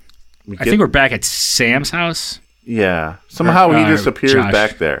 I think we're back at Sam's house. Yeah. Somehow he just appears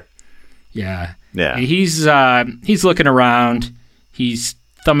back there. Yeah. Yeah. And he's looking around. He's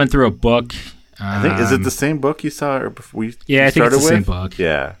thumbing through a book. I think is it the same book you saw or before we I think it's the same book.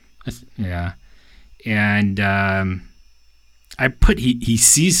 Yeah. Yeah. And I put he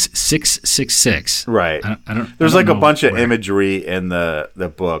sees 666. Right. I don't There's like a bunch of imagery in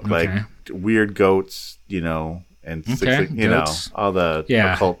the book, like weird goats, and all the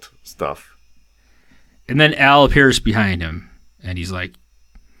occult stuff. And then Al appears behind him, and he's like,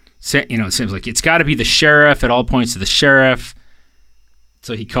 it seems like it's got to be the sheriff. It all points to the sheriff.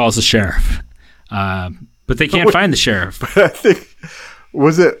 So he calls the sheriff, but they can't find the sheriff. But I think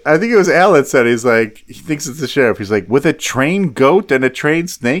it was Al that said he thinks it's the sheriff. He's like, "With a trained goat and a trained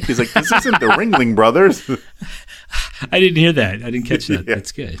snake." He's like, "This isn't the Ringling Brothers." I didn't hear that. I didn't catch that. Yeah.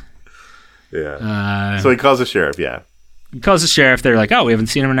 That's good. Yeah. So he calls the sheriff. Yeah. He calls the sheriff. They're like, "Oh, we haven't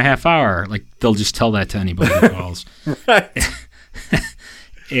seen him in a half hour." Like they'll just tell that to anybody who calls. Right.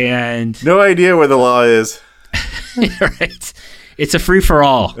 And no idea where the law is. Right. It's a free for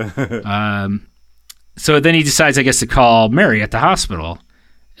all. So then he decides, I guess, to call Mary at the hospital.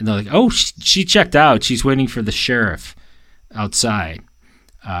 And they're like, "Oh, she checked out. She's waiting for the sheriff outside."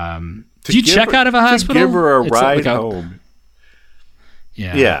 Do you check out of a hospital? To give her a ride home.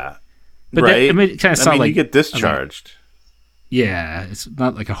 Yeah. Yeah. But right? It kind of sounds like... you get discharged. Yeah. It's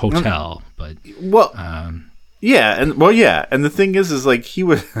not like a hotel, but... Well, yeah. And the thing is like he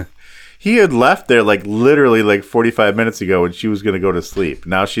had left there like literally like 45 minutes ago and she was going to go to sleep.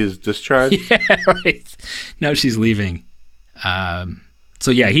 Now she's discharged. Yeah, right. Now she's leaving.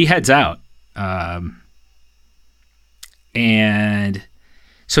 So yeah, he heads out. And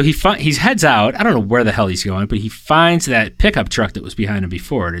so he heads out. I don't know where the hell he's going, but he finds that pickup truck that was behind him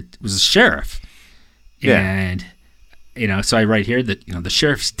before. It was the sheriff. Yeah. And, so I write here that, the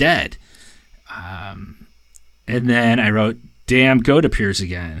sheriff's dead. And then I wrote, "Damn goat appears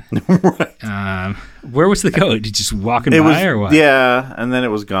again." Right. Where was the goat? Did he just walking by or what? Yeah, and then it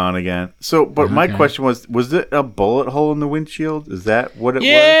was gone again. So, but my question was it a bullet hole in the windshield? Is that what it was?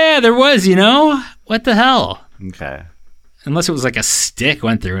 Yeah, there was, What the hell? Okay. unless it was like a stick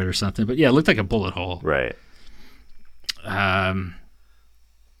went through it or something. But yeah, it looked like a bullet hole. Right. And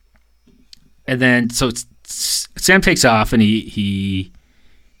then so Sam takes off and he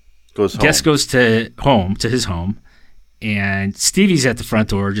Goes home. Guest goes to his home, and Stevie's at the front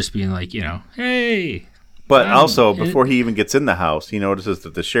door just being like, hey. But also, before he even gets in the house, he notices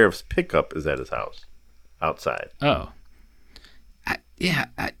that the sheriff's pickup is at his house, outside. Oh.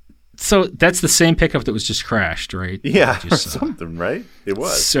 So that's the same pickup that was just crashed, right? Yeah, or something, right? It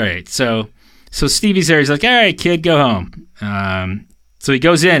was. Right. So Stevie's there. He's like, all right, kid, go home. So he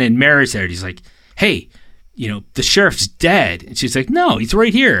goes in, and Mary's there. And he's like, hey, the sheriff's dead. And she's like, no, he's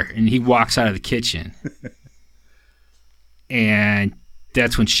right here. And he walks out of the kitchen. And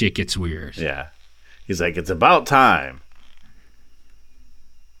that's when shit gets weird. Yeah. He's like, it's about time.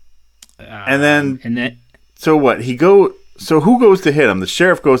 And then, so what? So who goes to hit him? The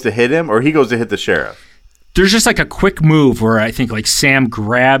sheriff goes to hit him, or he goes to hit the sheriff? There's just like a quick move where I think like Sam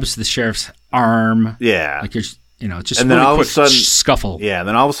grabs the sheriff's arm. Yeah. Like there's, just and really then all quick of a sudden, scuffle. Yeah. And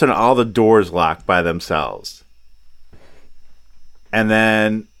then all of a sudden, all the doors lock by themselves. And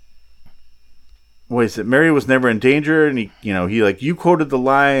then, what is it? Mary was never in danger, and he like, you quoted the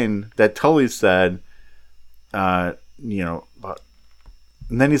line that Tully said, about,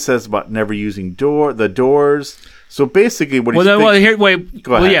 and then he says about never using the doors. So basically, what he's go ahead.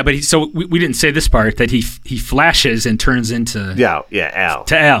 Yeah, but we didn't say this part that he flashes and turns into Al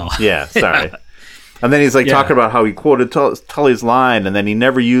to Al. Yeah, sorry. And then he's like talking about how he quoted Tully's line, and then he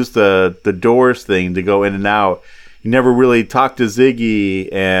never used the doors thing to go in and out. He never really talked to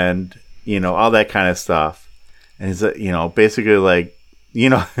Ziggy, and all that kind of stuff. And he's basically like,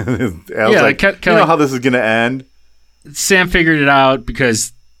 Al's like, how this is gonna end. Sam figured it out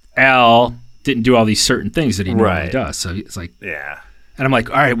because Al didn't do all these certain things that he normally does. So it's like, yeah. And I'm like,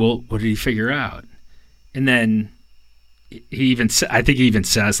 all right, well, what did he figure out? And then I think he even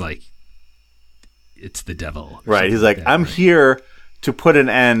says like, it's the devil. Right. He's like, I'm here to put an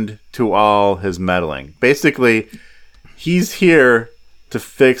end to all his meddling. Basically, he's here to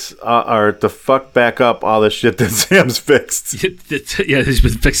fix or to fuck back up all the shit that Sam's fixed. Yeah, he's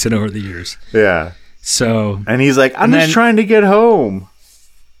been fixing over the years. Yeah. So, and he's like, I'm just trying to get home.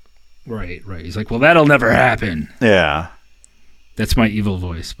 Right. He's like, well, that'll never happen. Yeah. That's my evil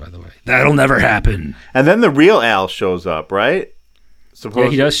voice, by the way. That'll never happen. And then the real Al shows up, right? Yeah,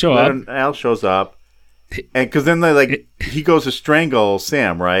 he does show up. Al shows up. And because then he goes to strangle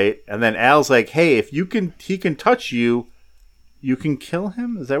Sam, right? And then Al's like, hey, if he can touch you, you can kill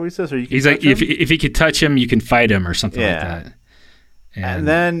him? Is that what he says? Or you can He's like, if he could touch him, you can fight him or something like that. And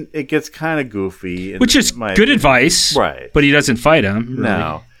then it gets kind of goofy. Which is good advice. Right. But he doesn't fight him. Really.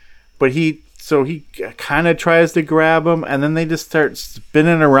 No. But he kind of tries to grab him, and then they just start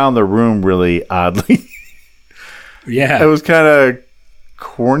spinning around the room really oddly. Yeah. It was kind of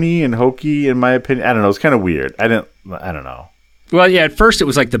corny and hokey, in my opinion. I don't know. It was kind of weird. I don't know. Well, yeah, at first it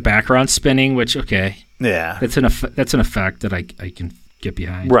was like the background spinning, which, okay. Yeah. That's an effect that I can get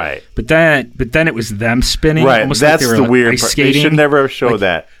behind. Right. But then it was them spinning. Right. Almost that's like they were the weird ice part. skating. They should never have showed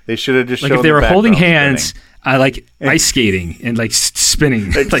that. They should have just like shown if they were holding hands, spinning. I like ice skating and like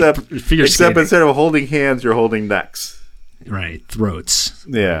spinning. Except skating. Instead of holding hands, you're holding necks. Right. Throats.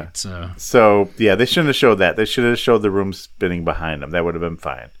 Yeah. Right, so yeah, they shouldn't have showed that. They should have showed the room spinning behind them. That would have been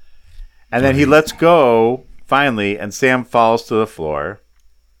fine. And then he lets go finally, and Sam falls to the floor.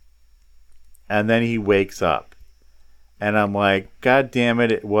 And then he wakes up. And I'm like, God damn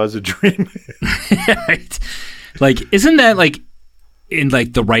it, it was a dream. Right. Like, isn't that like in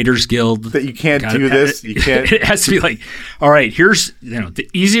like the Writers Guild? That you can't do this? You can't. It has to be like, all right, here's the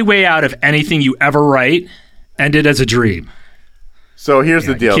easy way out of anything you ever write. End it as a dream. So here's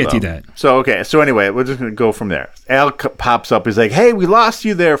the deal, you can't do that. So, okay. So anyway, we're just going to go from there. Al pops up. He's like, hey, we lost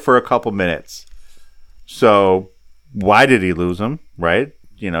you there for a couple minutes. So why did he lose him, right?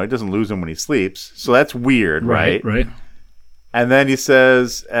 He doesn't lose him when he sleeps. So that's weird, right? Right. And then he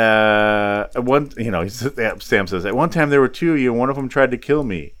says, Sam says, at one time there were two of you, and one of them tried to kill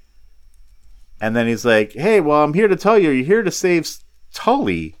me. And then he's like, hey, well, I'm here to tell you, you're here to save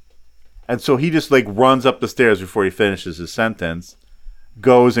Tully. And so he just like runs up the stairs before he finishes his sentence,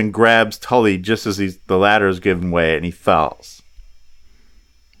 goes and grabs Tully just as the ladder is giving way, and he falls.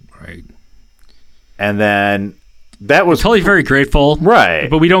 Right. And then that was Tully's very grateful, right?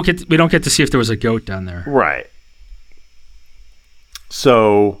 But we don't get to see if there was a goat down there, right?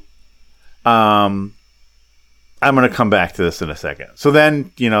 So, I'm going to come back to this in a second. So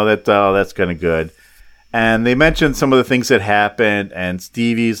then, that's kind of good. And they mentioned some of the things that happened, and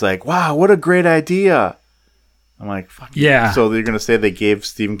Stevie's like, wow, what a great idea. I'm like, fuck Yeah. So they're going to say they gave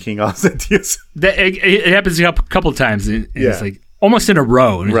Stephen King all his ideas? It happens a couple of times. And Yeah. it's like almost in a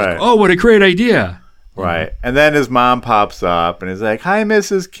row. And it's Right. like, oh, what a great idea. Right. And then his mom pops up and is like, hi,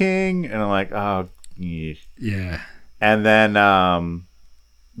 Mrs. King. And I'm like, oh, Yeah. And then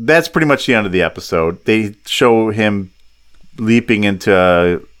that's pretty much the end of the episode. They show him leaping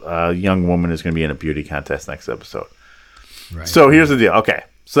into a young woman who's going to be in a beauty contest next episode. Right. So here's the deal. Okay.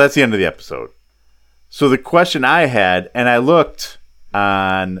 So that's the end of the episode. So the question I had, and I looked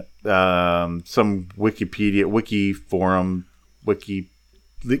on some Wikipedia, Wiki forum,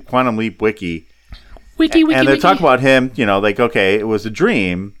 Quantum Leap Wiki. And they talk about him, like, okay, it was a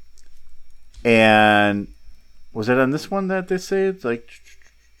dream. And was it on this one that they say it's like,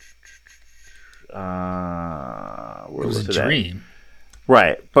 where it was a dream.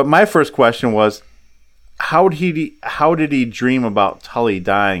 Right. But my first question was, how did he dream about Tully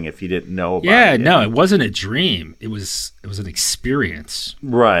dying if he didn't know about it? Yeah, no, it wasn't a dream. It was an experience.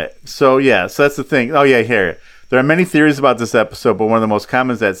 Right. So that's the thing. Oh yeah, here. There are many theories about this episode, but one of the most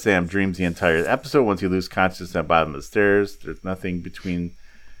common is that Sam dreams the entire episode. Once he loses consciousness at the bottom of the stairs, there's nothing between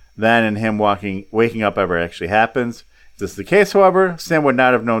then and him waking up ever actually happens. If this is the case, however, Sam would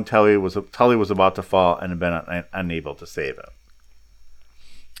not have known Tully was about to fall and have been unable to save him.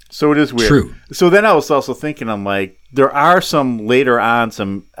 So it is weird. True. So then I was also thinking, I'm like, there are some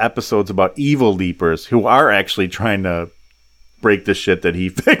episodes about evil leapers who are actually trying to break the shit that he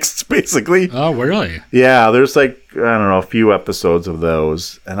fixed, basically. Oh, really? Yeah, there's like, I don't know, a few episodes of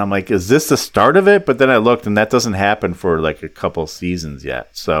those. And I'm like, is this the start of it? But then I looked, and that doesn't happen for like a couple seasons yet.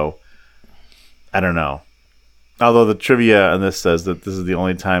 So I don't know. Although the trivia on this says that this is the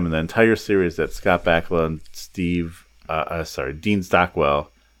only time in the entire series that Scott Bakula and Dean Stockwell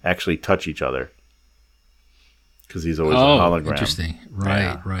actually touch each other. Because he's always a hologram. Interesting.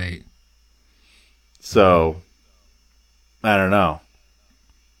 Right. So I don't know.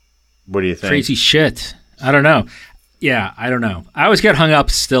 What do you think? Crazy shit. I don't know. Yeah, I don't know. I always get hung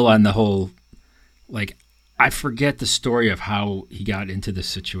up still on the whole, like, I forget the story of how he got into this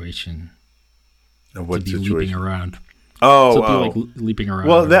situation. What to be situation? Leaping around. Like leaping around.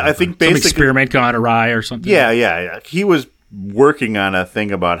 Well, I think basically some experiment gone awry or something. Yeah. He was working on a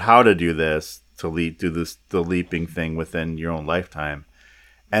thing about how to do this, the leaping thing within your own lifetime.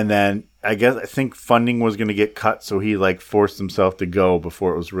 And then I think funding was going to get cut, so he like forced himself to go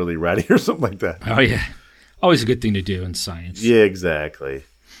before it was really ready or something like that. Oh yeah, always a good thing to do in science. Yeah, exactly.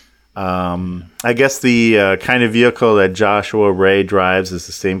 I guess the kind of vehicle that Joshua Ray drives is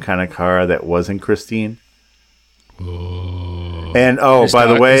the same kind of car that was in Christine. Oh. And by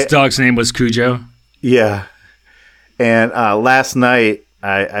the way, his dog's name was Cujo. Yeah. And last night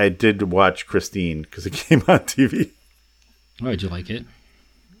I did watch Christine because it came on TV. Oh, did you like it?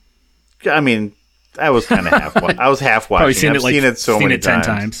 I mean, I was kind of half. I was half watching. I've seen it so many 10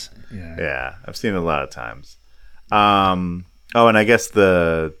 times. Yeah, I've seen it a lot of times. And I guess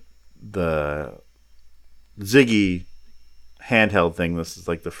the Ziggy handheld thing. This is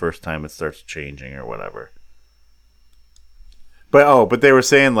like the first time it starts changing or whatever. But they were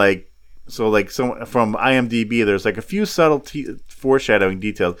saying so from IMDb, there's like a few subtle foreshadowing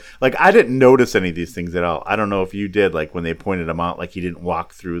details. Like I didn't notice any of these things at all. I don't know if you did. Like when they pointed him out, like he didn't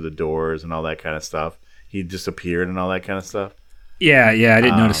walk through the doors and all that kind of stuff. He disappeared and all that kind of stuff. Yeah, I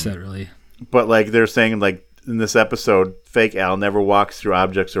didn't notice that really. But like they're saying, like in this episode, fake Al never walks through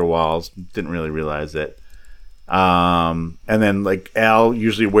objects or walls. Didn't really realize it. And then like Al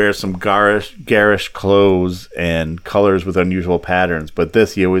usually wears some garish clothes and colors with unusual patterns, but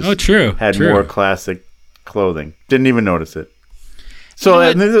he always had more classic clothing. Didn't even notice it.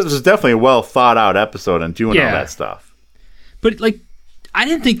 So this was definitely a well thought out episode on doing all that stuff. But like, I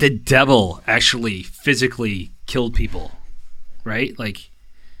didn't think the devil actually physically killed people, right? Like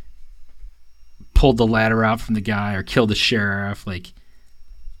pulled the ladder out from the guy or killed the sheriff. Like,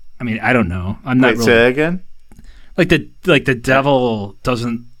 I mean, I don't know. I'm not really. Say that again. Like the devil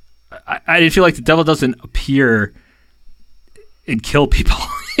doesn't. I feel like the devil doesn't appear and kill people.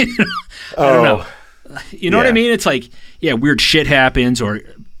 I don't know. You know what I mean? It's like, weird shit happens, or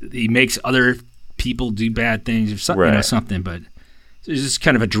he makes other people do bad things, or something. Something. But it's just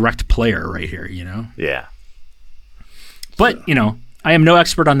kind of a direct player right here. Yeah. But I am no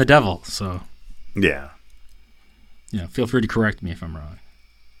expert on the devil, so feel free to correct me if I'm wrong.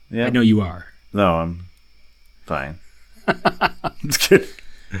 Yeah, I know you are. No, I'm fine. Just kidding.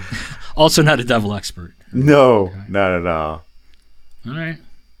 Also not a devil expert. No, not at all. All right.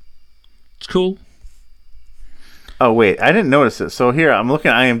 It's cool. Oh, wait. I didn't notice it. So here, I'm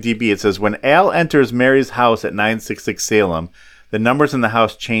looking at IMDb. It says, when Al enters Mary's house at 966 Salem, the numbers in the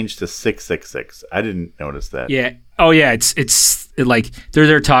house changed to 666. I didn't notice that. Yeah. Oh yeah. It's like they're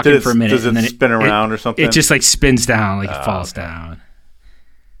there talking for a minute. Does it and then spin around or something? It just like spins down, like it falls down.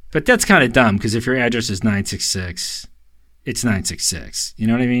 But that's kind of dumb because if your address is 966, it's 966. You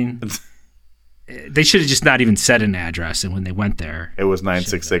know what I mean? They should have just not even said an address, and when they went there, it was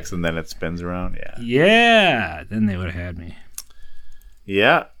 966, and then it spins around. Yeah. Yeah. Then they would have had me.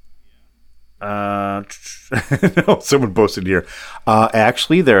 Yeah. Someone posted here.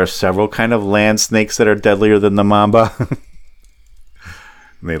 Actually, there are several kind of land snakes that are deadlier than the mamba.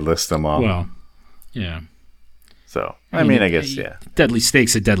 They list them all. Well, yeah. So, I mean, I guess, yeah. Deadly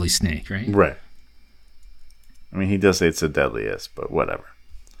snake's a deadly snake, right? Right. I mean, he does say it's the deadliest, but whatever.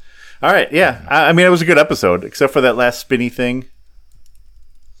 All right, yeah. I mean, it was a good episode, except for that last spinny thing.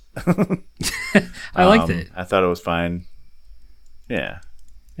 I liked it. I thought it was fine. Yeah.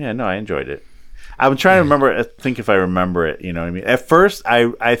 Yeah, no, I enjoyed it. I'm trying to remember, think if I remember it, you know what I mean? At first,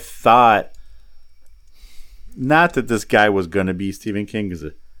 I thought, not that this guy was going to be Stephen King, because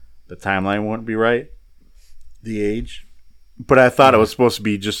the timeline wouldn't be right, the age, but I thought it was supposed to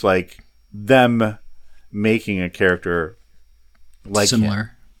be just like them making a character like similar. him.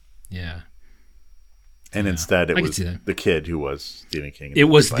 Yeah. And instead, it I was the kid who was Stephen King. It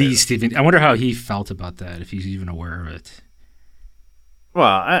was the Stephen. I wonder how he felt about that, if he's even aware of it.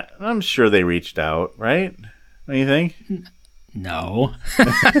 Well, I'm sure they reached out, right? What do you think? No.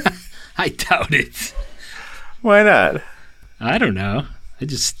 I doubt it. Why not? I don't know. I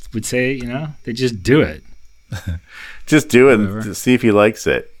just would say, they just do it. Just do it and see if he likes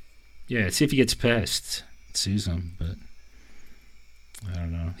it. Yeah, see if he gets pissed. Sues him, but I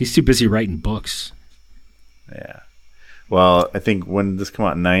don't know. He's too busy writing books. Yeah. Well, I think when this came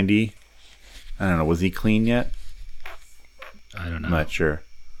out in 90, I don't know, was he clean yet? I don't know. I'm not sure.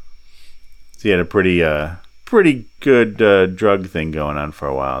 So he had a pretty good drug thing going on for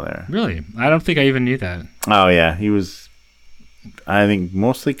a while there. Really? I don't think I even knew that. Oh, yeah. He was, I think,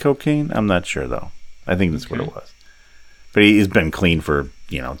 mostly cocaine. I'm not sure, though. I think that's what it was. But he's been clean for,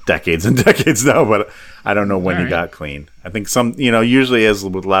 decades and decades now, but I don't know when he got clean. I think usually as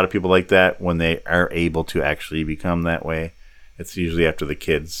with a lot of people like that, when they are able to actually become that way, it's usually after the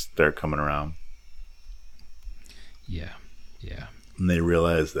kids start coming around. Yeah. Yeah. And they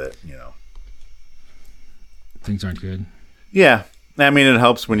realize that, things aren't good. Yeah. I mean, it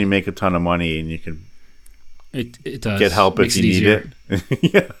helps when you make a ton of money and you can it does. Get help if you need it.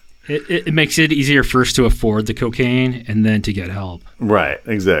 Yeah. It makes it easier first to afford the cocaine and then to get help. Right.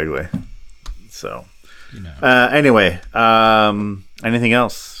 Exactly. So, anyway, anything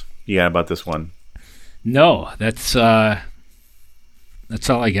else you got about this one? No, that's all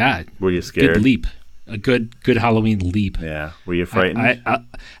I got. Were you scared? Good leap. A good Halloween leap. Yeah. Were you frightened?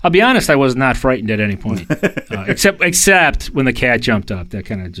 I'll be honest, I was not frightened at any point. Except when the cat jumped up. That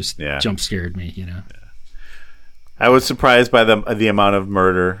kind of just jump scared me, Yeah. I was surprised by the amount of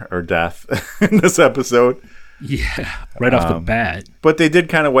murder or death in this episode. Yeah, right off the bat. But they did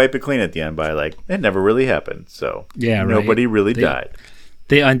kind of wipe it clean at the end by it never really happened. So nobody really died.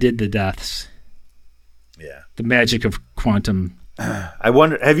 They undid the deaths. Yeah. The magic of quantum. I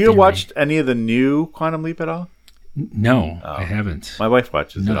wonder, have you watched any of the new Quantum Leap at all? No, I haven't. My wife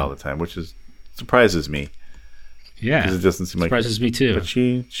watches it all the time, which surprises me. Yeah. Because it doesn't seem surprises me too. But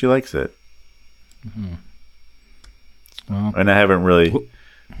she likes it. Mm-hmm. Well, and I haven't really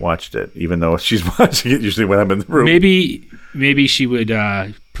watched it, even though she's watching it usually when I'm in the room. Maybe she would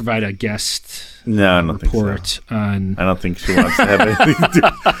provide a guest report on. I don't think she wants to have anything to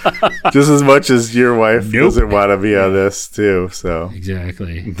do. Just as much as your wife doesn't want to be on this too. So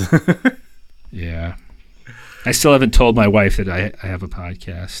exactly. Yeah. I still haven't told my wife that I have a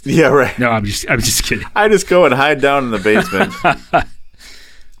podcast. Yeah, right. No, I'm just kidding. I just go and hide down in the basement.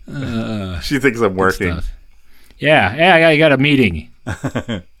 She thinks I'm working. Yeah, I got a meeting.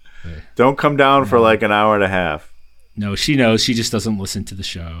 Don't come down for an hour and a half. No, she knows. She just doesn't listen to the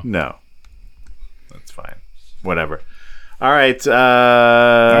show. No. That's fine. Whatever. All right.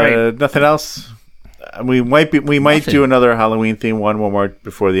 Nothing else? We might do another Halloween theme one more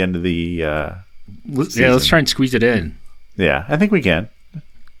before the end of the season. Yeah, let's try and squeeze it in. Yeah, I think we can.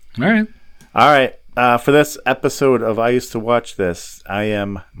 All right. For this episode of I Used to Watch This, I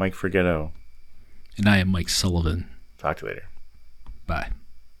am Mike Forgetto. And I am Mike Sullivan. Talk to you later. Bye.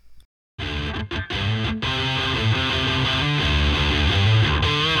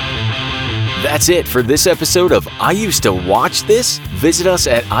 That's it for this episode of I Used to Watch This. Visit us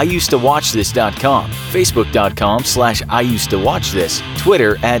at IusedToWatchThis.com, Facebook.com/IusedToWatchThis,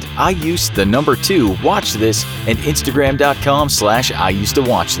 Twitter at IUsed2watchThis, and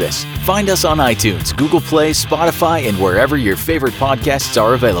Instagram.com/IusedToWatchThis. Find us on iTunes, Google Play, Spotify, and wherever your favorite podcasts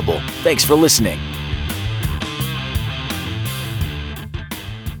are available. Thanks for listening.